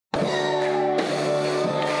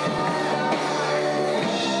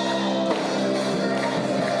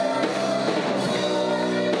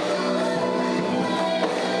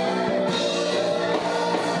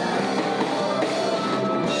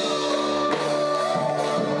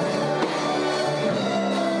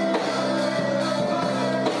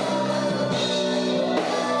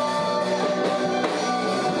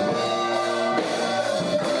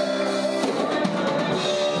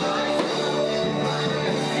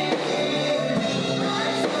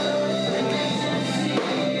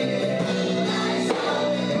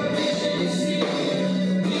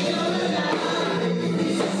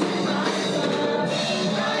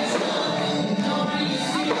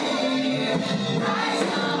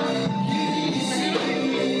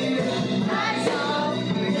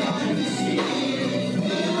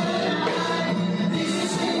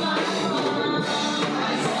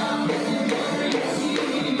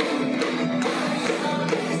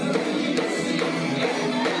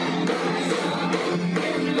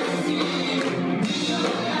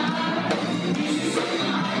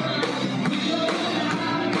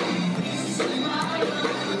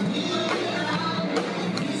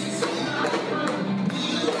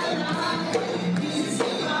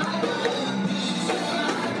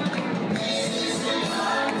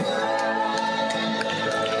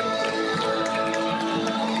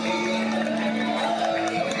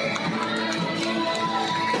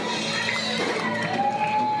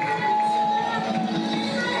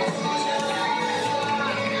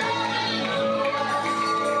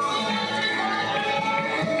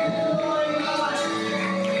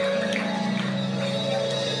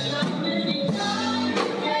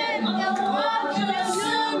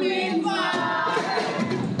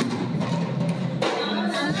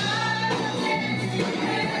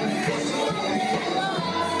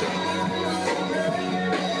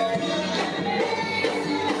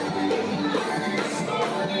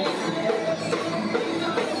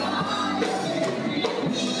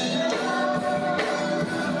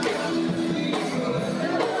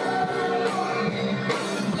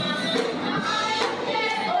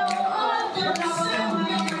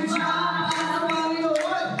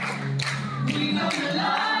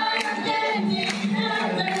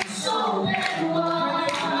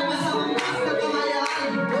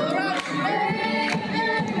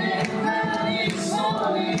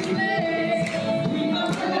We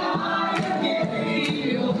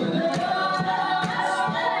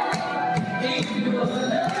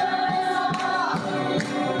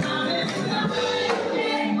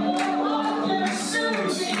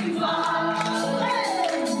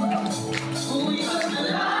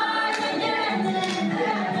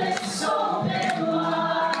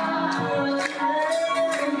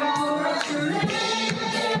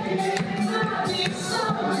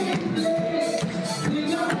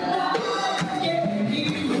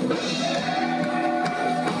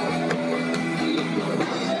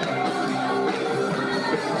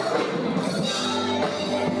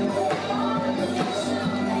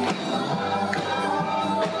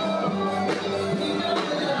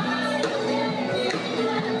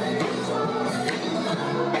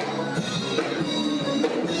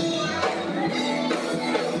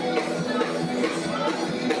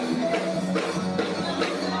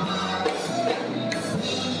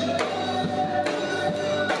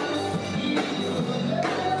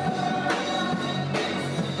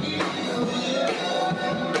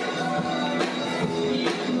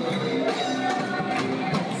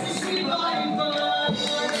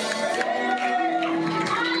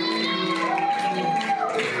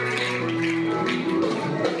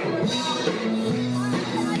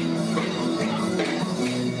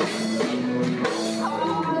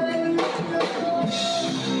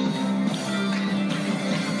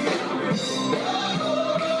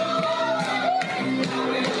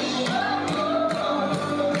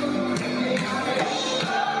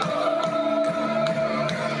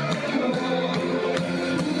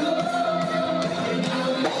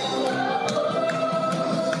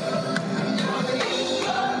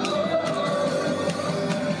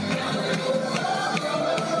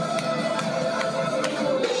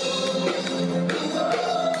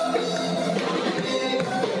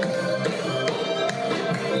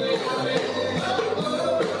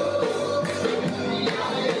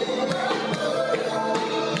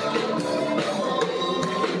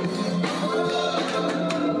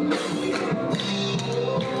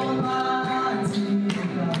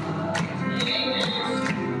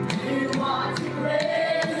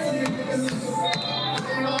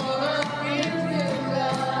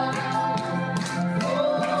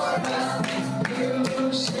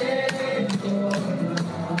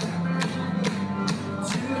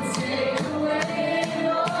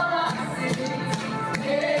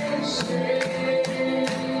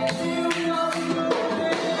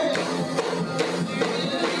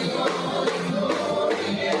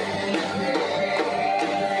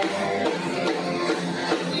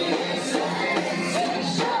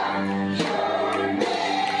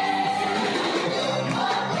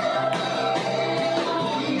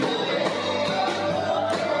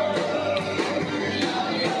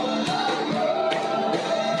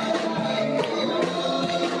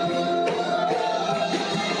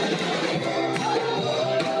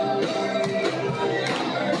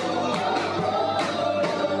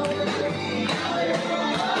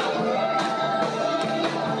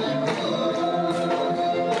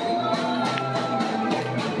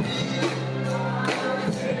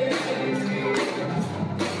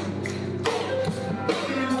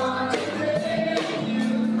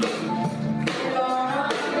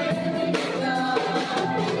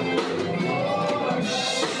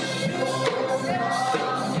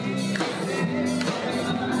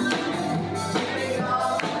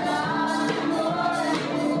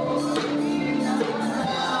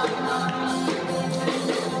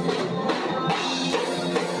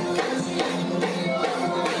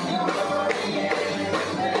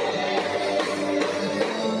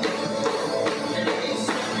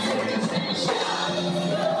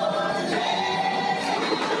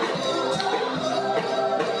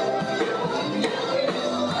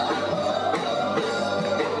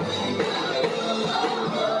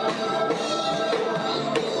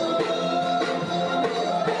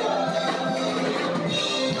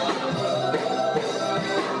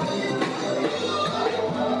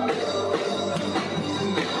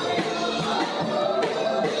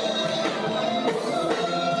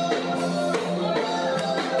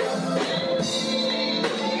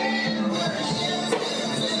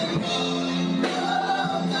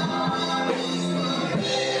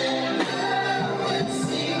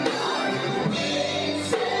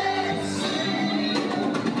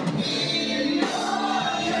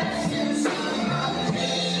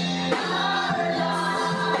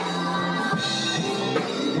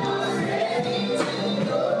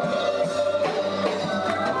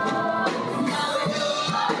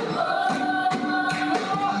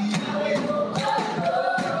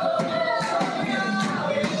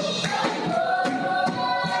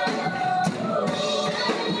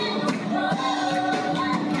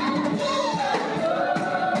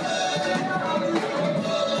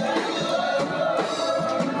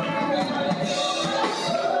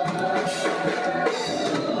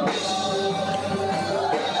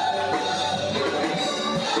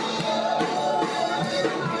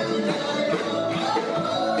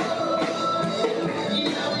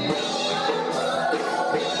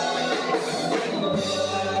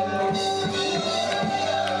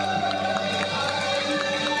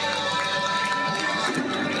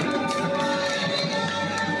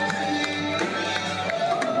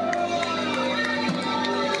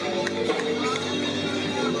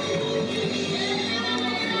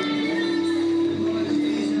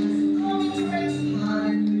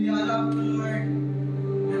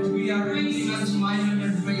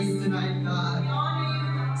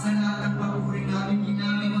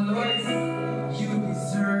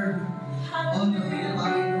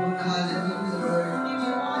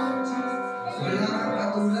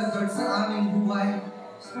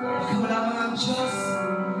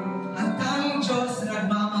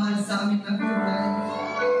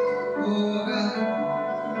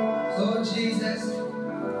Jesus.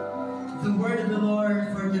 The word of the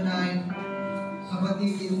Lord for tonight.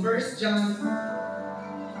 Kapatid, in 1 John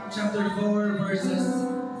chapter 4 verses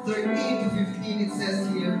 13 to 15 it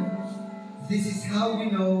says here, this is how we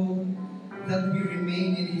know that we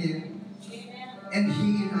remain in Him and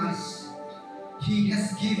He in us. He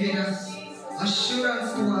has given us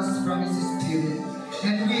assurance to us from His Spirit.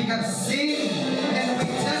 And we have seen and we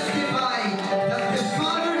testify that the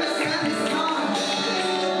Father has sent His Son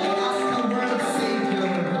as the world's Savior.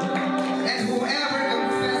 And whoever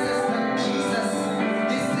confesses that Jesus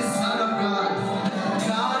is the Son of God,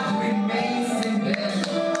 God remains in them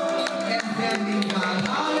and them in God.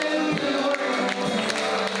 Hallelujah, Lord.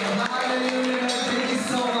 Hallelujah, Lord. Thank you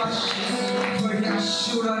so much for the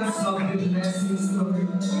assurance of the blessings, Lord.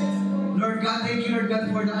 Lord God, thank you, Lord God,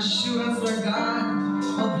 for the assurance, Lord God,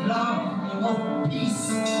 of love, of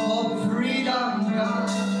peace, of freedom, God.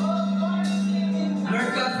 Lord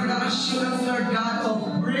God, for the assurance, Lord God,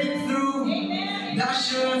 of breakthrough, the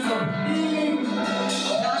assurance of healing,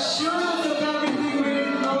 the assurance of everything we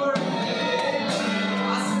need, Lord.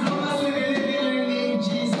 As long as we believe in your name,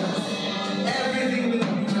 Jesus, everything will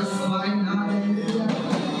be just fine. Hallelujah.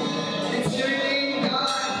 It's your name,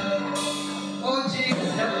 God. Oh,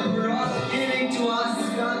 Jesus, that brought healing to us,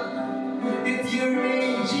 God. It's your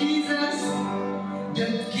name, Jesus,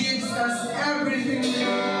 that gives us everything.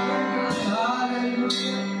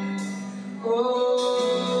 Hallelujah.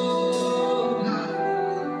 Oh, God.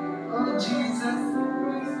 Oh, Jesus.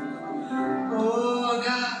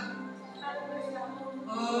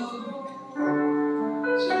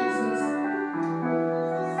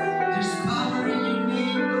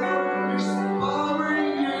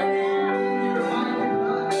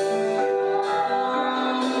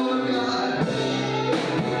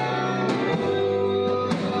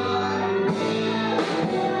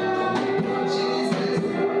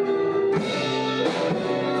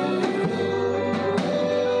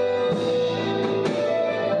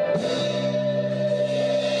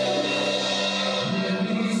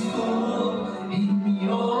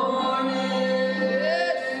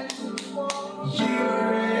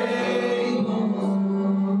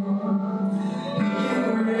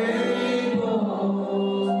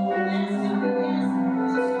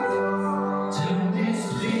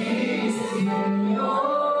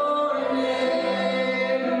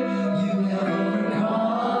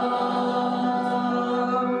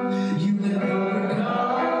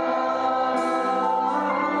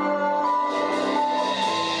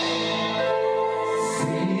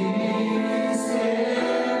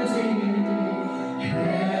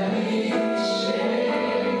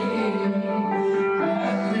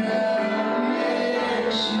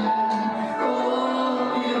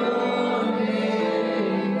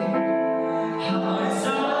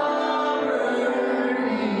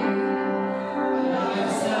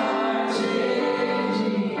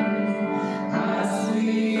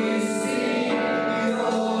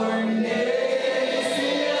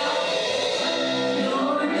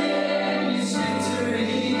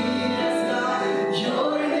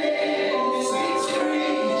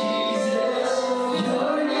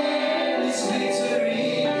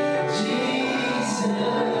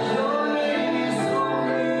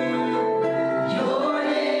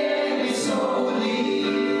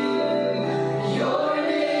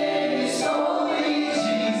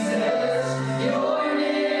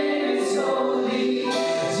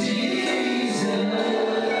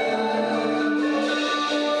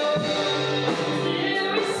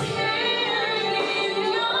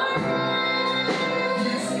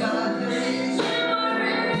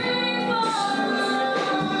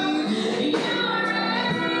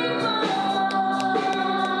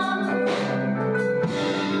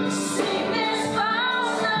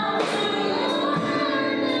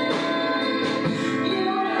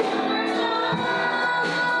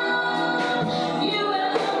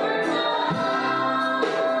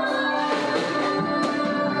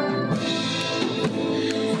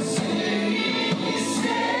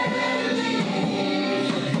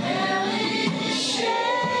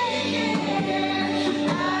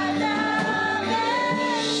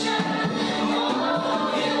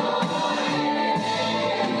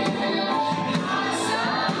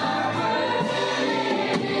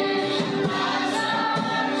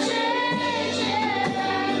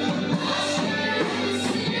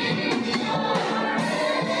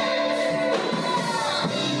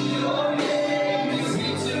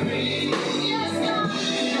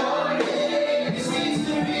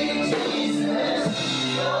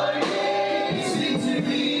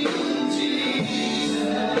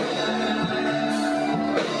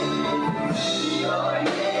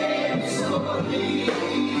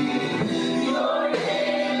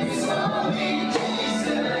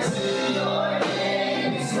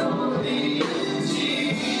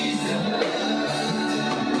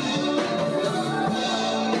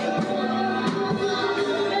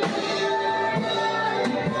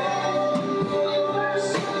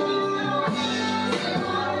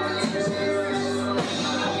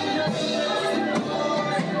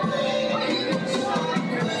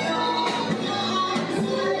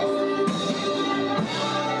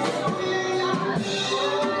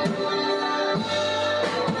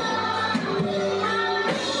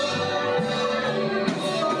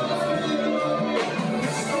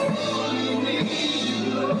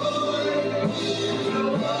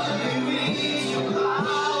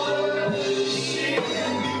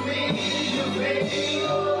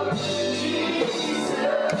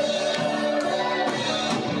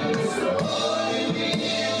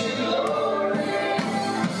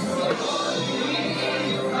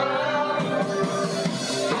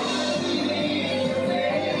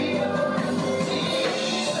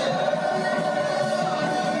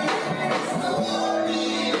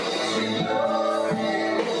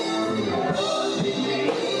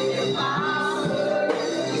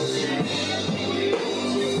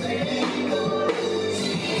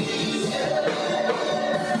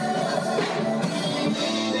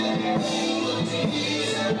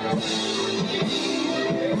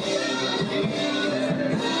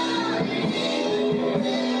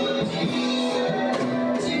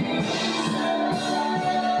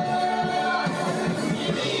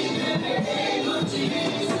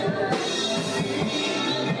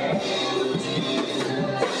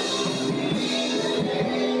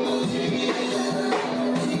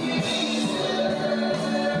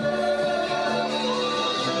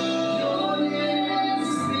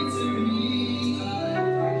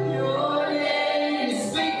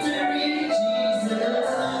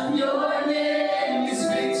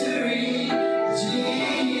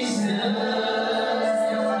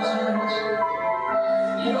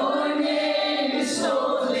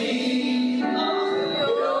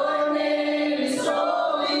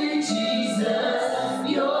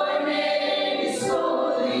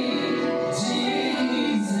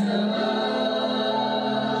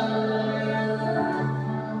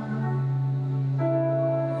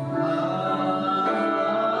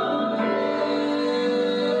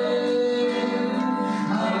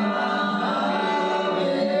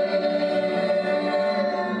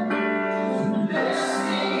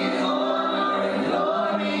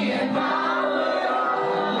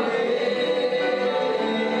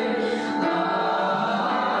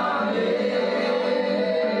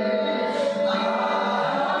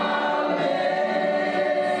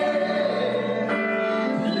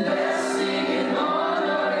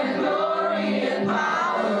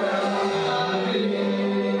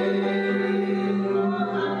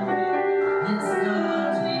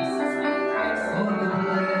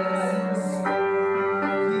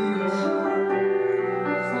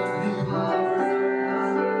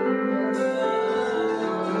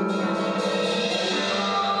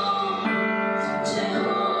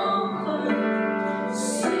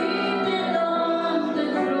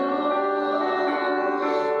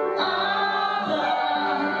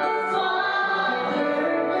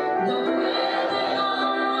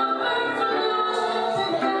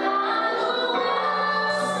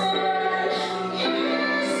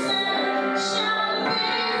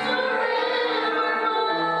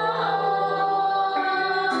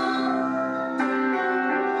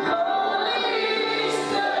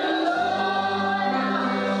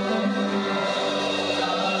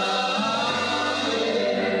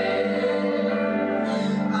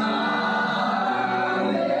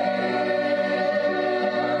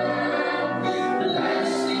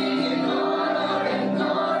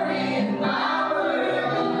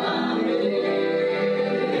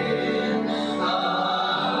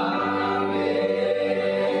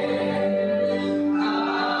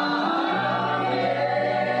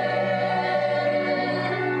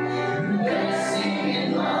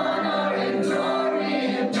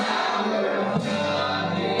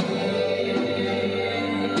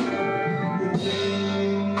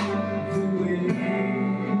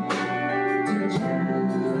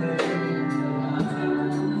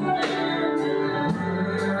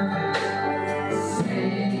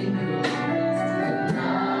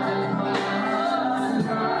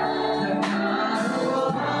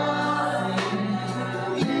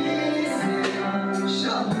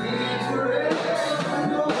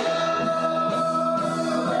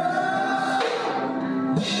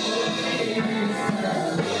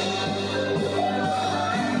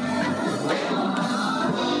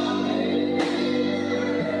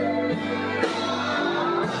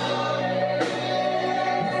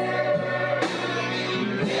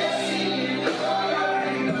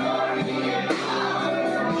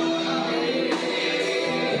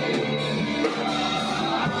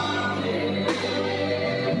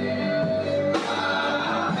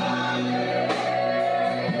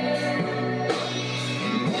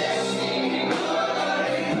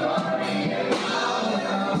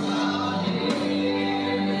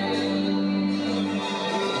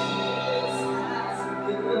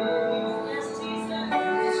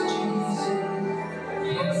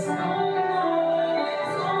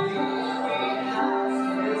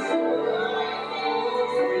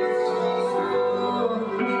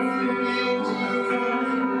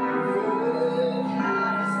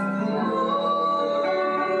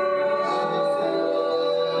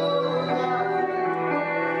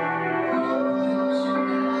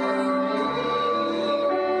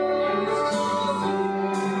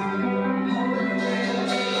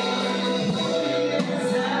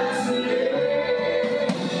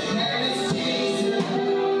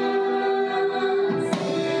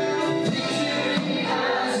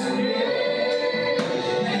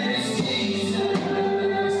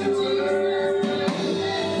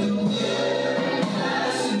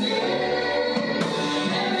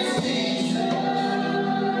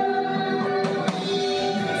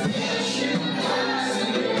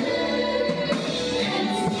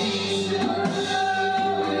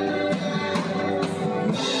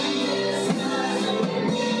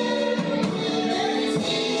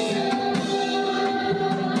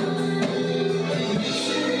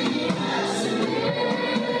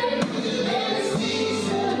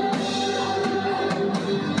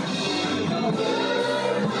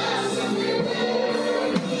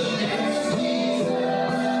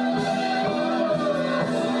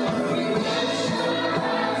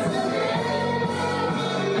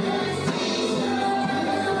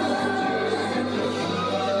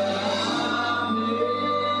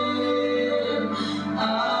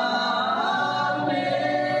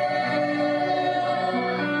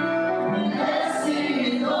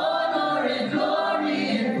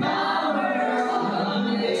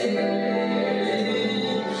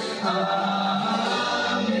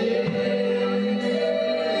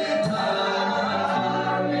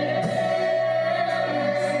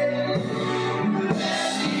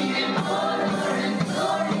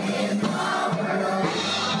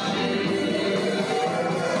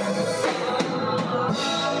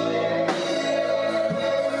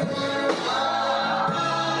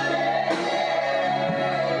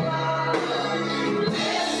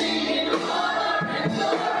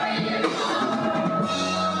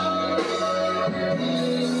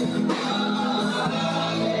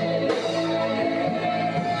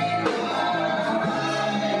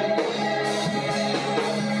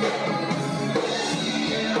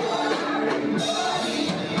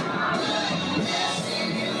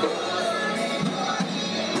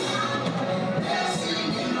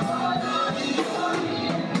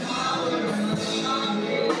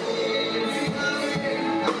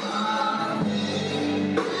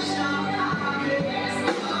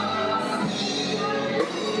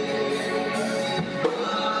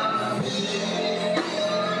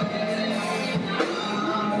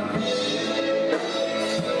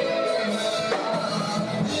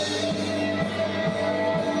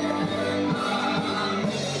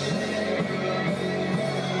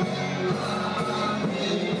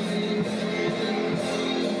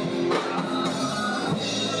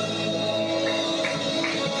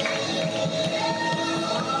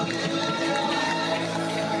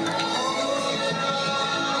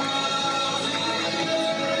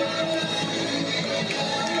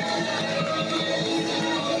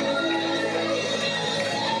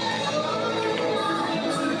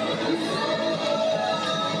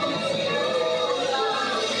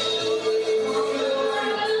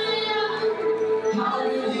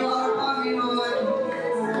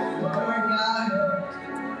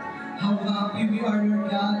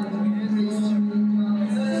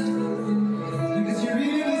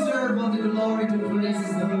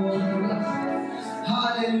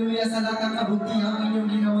 sa lahat ng kabutihan inyong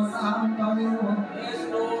ginawa sa amin, Panginoon.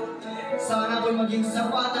 Sana po'y maging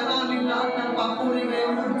sapat ang aming lahat ng papuri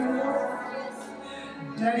ngayon.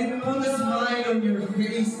 Let it put a smile on your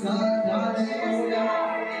face, God. Hallelujah.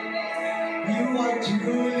 You are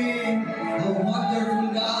truly a wonderful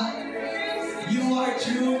God. You are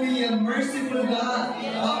truly a merciful God,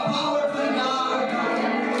 a powerful God.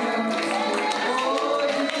 Oh,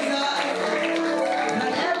 Jesus.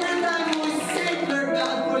 That every time we sing, Lord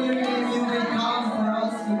God, for your name, you will come for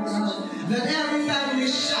us, Lord God. That every time we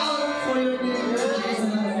shout for your name, Lord Jesus,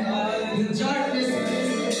 the darkness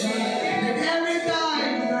flees, Lord God. That every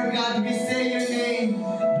time, Lord God, we say your name,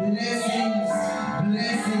 blessings,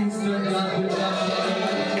 blessings, Lord God, will come to us,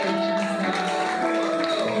 Lord Jesus.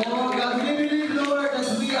 Oh God, we believe, Lord, that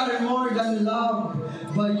we are more than loved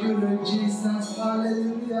by you, Lord Jesus.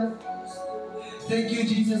 Hallelujah. Thank you,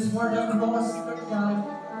 Jesus, for the cross, Lord God.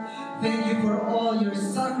 Thank you for all your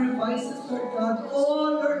sacrifices, Lord God.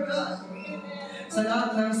 Oh, Lord God. Sa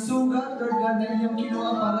lahat ng sugat, Lord God, na iyong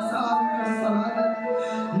kinuha para sa aming kasalanan.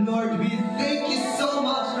 Lord, we thank you so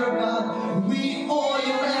much, Lord God. We owe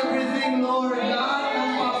you everything, Lord God.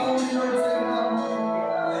 Ang papuri, Lord, sa iyo.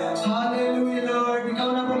 Hallelujah, Lord. Ikaw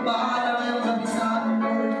na pong bahala ngayong gabi sa amin,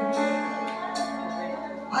 Lord.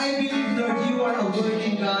 I believe, Lord, you are a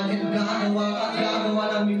working God and gagawa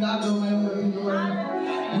ng milagro ngayong gabi, Lord.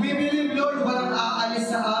 We believe, Lord, walang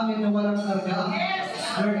aalis sa amin na walang karga.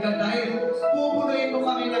 Lord God, dahil pupunuin mo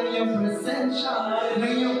kami ng iyong presensya,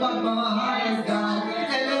 ng iyong pagmamahal, God.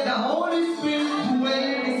 And let the Holy Spirit dwell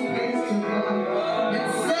in this place, God. And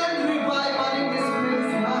send revival in this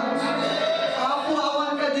place, God. Apo,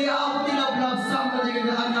 awan ka di, apo, tinablab, somebody in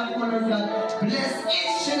the anak mo, Lord God. Bless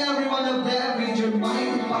each and every one of them with your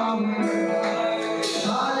mighty power.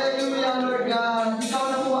 Hallelujah, Lord God. Ikaw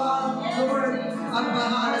na po ang Lord, ang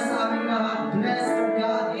bahala sa aming lahat. Bless, Lord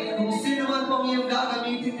God. Kung sino man pong iyong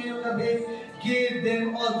gagamitin ngayong gabi, give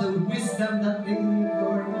them all the wisdom that they need,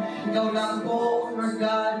 Lord. Ikaw lang po, Lord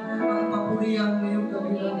God, ang papurihan ngayong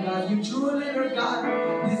gabi, Lord God. You truly, Lord God,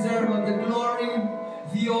 deserve all the glory,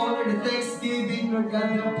 the honor, the thanksgiving, Lord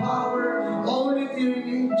God, the power, only to your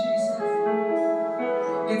name, Jesus.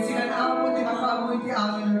 And sinanamo, tinakamo iti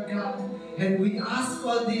amin, Lord God. And we ask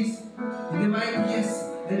all this in the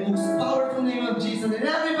mightiest and most powerful name of Jesus. And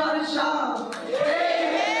everybody shout,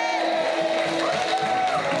 Amen!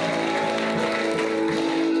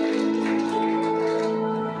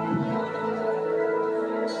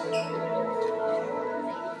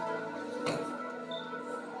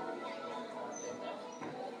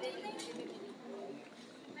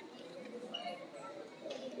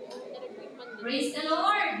 Praise the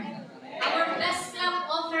Lord! Our best clap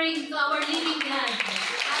offering to our living God.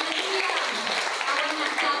 Hallelujah! Our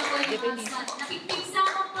nagkapoy ang napipigsa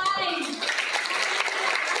ko pa eh.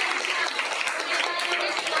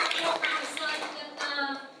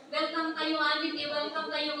 Welcome kayo, alit. Welcome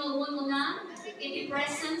kayo ngayon muna. In the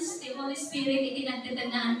presence, the Holy Spirit,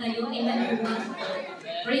 itinagtatanaan tayo. Amen.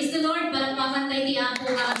 Praise the Lord! Palagpakan tayo di ako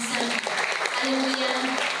sa Hallelujah!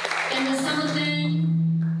 And some of them,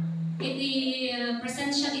 iti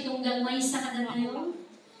presensya itong galmay sa kadalayo.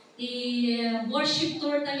 Worship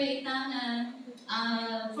tour tayo ita na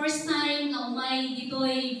first time na umay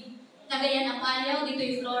dito'y Cagayan Apayao,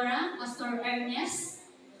 dito'y Flora, Pastor Ernest.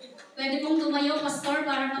 Pwede pong tumayo, Pastor,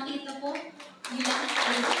 para makita po nila.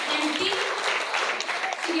 Empty.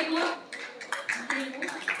 Sige po. Okay po.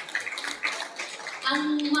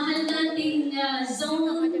 Ang mahal nating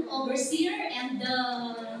zone overseer and the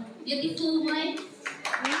beautiful wife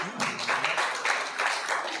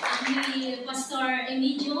ni Pastor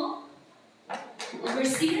Emilio,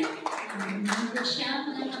 overseer, nandun siya,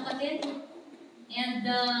 mga kapatid, and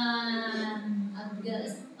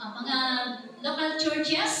mga local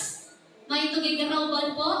churches, may Tugigaraw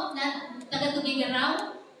ba po, na taga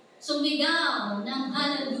Tugigaraw, sumigaw ng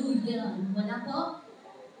hallelujah, wala po?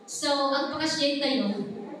 So, ang pakasyen tayo,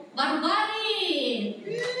 Barbari!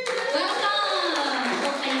 Welcome!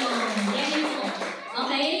 Okay, yan po.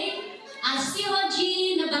 Okay? COG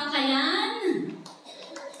na Bakayan.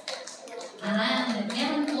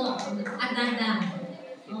 Meron po. Agada.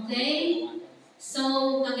 Okay? So,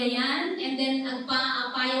 Cagayan. And then,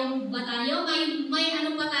 Apayao ba tayo? May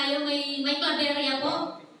ano pa tayo? May Claveria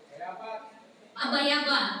po?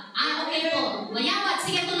 Bayaba. Okay po. Bayaba.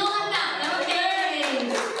 Sige, tulungan na. Okay.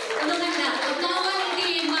 Tulungan na. Pagkawan,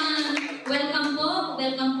 hindi welcome po.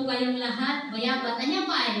 Welcome po kayong lahat. Bayaba. Anya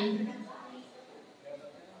pa eh?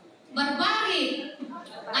 Barbari!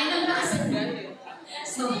 Ay, naglakas.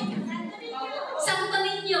 So, Santo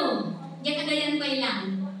Niño. Diyan Cagayan pa ilang.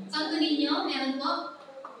 Santo Niño, meron po.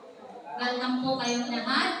 Welcome po kayong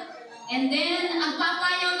lahat. And then, ang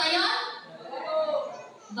papayaw tayo?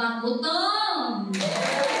 Bagutong.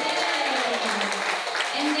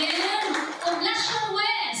 And then, Poblacion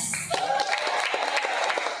West.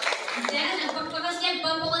 And then, ang pagpakasyag,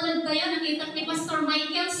 babukanan tayo, nakita ni Pastor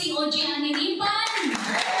Michael, COG Aninipan.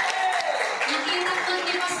 Nakita ko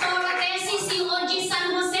ni Pastor Tesi, COG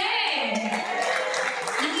San Jose.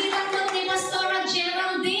 Nakita ko ni Pastor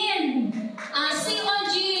Geraldine,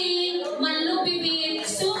 COG Malupipit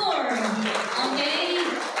Sur. Okay?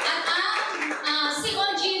 At ang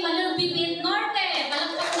COG Malupipit Norte.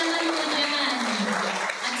 Palagpak naman mo dyan.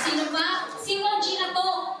 At sino pa? COG Ato.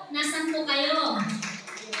 Nasaan po kayo?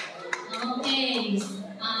 Okay.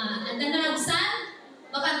 Ang nalabsan?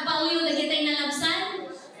 Baka pauyo na kita'y nalabsan?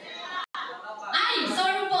 Ay,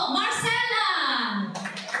 sorry po. Marcela!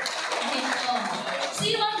 Okay po.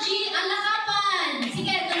 COG Alakapan.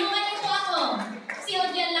 Sige, tulungan niyo po ako.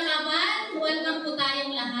 COG Alakapan, welcome po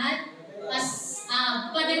tayong lahat.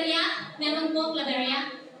 Claveria, meron po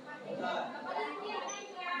Claveria?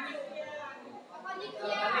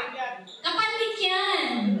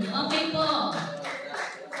 Kapalikyan. Okay po.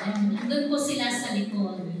 Doon po sila sa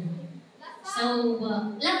likod. So,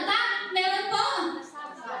 Lantak, meron po?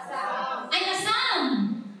 Ay,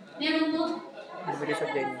 Asam! Meron po?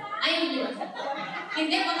 Ay,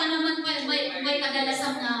 hindi, baka naman may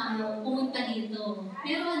tagalasam na pumunta dito.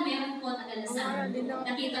 Meron po tagalasam.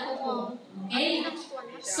 Nakita ko po. Okay?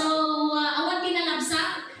 So, awan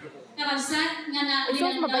kinalabsak, karabsat, nga na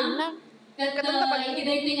binalagam. Kat iti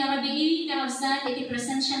daytoy nga rabii, karabsat, iti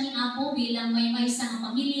presensya ni Apo bilang may isang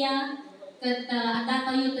pamilya. Kat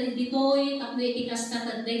ata tayo ditoy, tapno iti kasta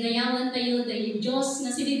kat gayawan tayo, dayo Diyos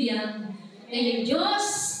nga si Bibiyag. Dayo Diyos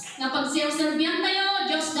nga pagserserbiyan tayo,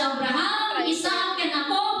 Diyos na Abraham, Isaac, ken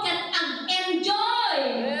Jacob, kat ag-enjoy.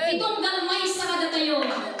 Itong gamay sa kada tayo.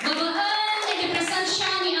 Babaan, iti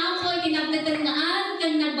presensya ni Apo, iti nagtatangaan,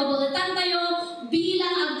 ken nagbabulatan tayo,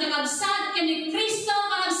 bilang agkarabsat, ken ni Kristo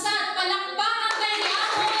karabsat, palakpakan tayo ni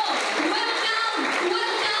Apo. Welcome!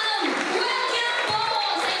 Welcome! Welcome po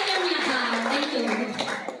sa inyong lahat. Thank you.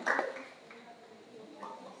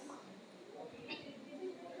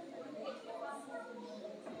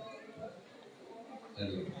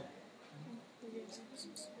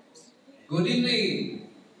 Good evening,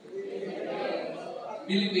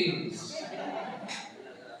 Philippines.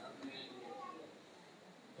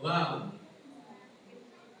 Wow,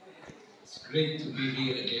 it's great to be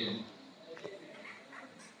here again.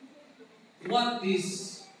 What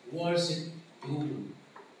is worship to?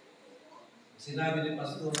 Sinabi ni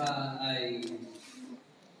Pastora ay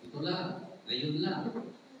ito lang, ayun lang.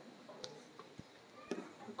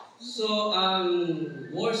 So, ang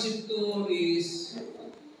worship tour is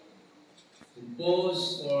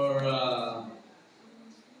composed or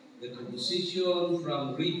the composition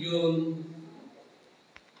from region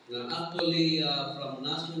na actually from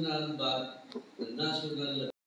national but the national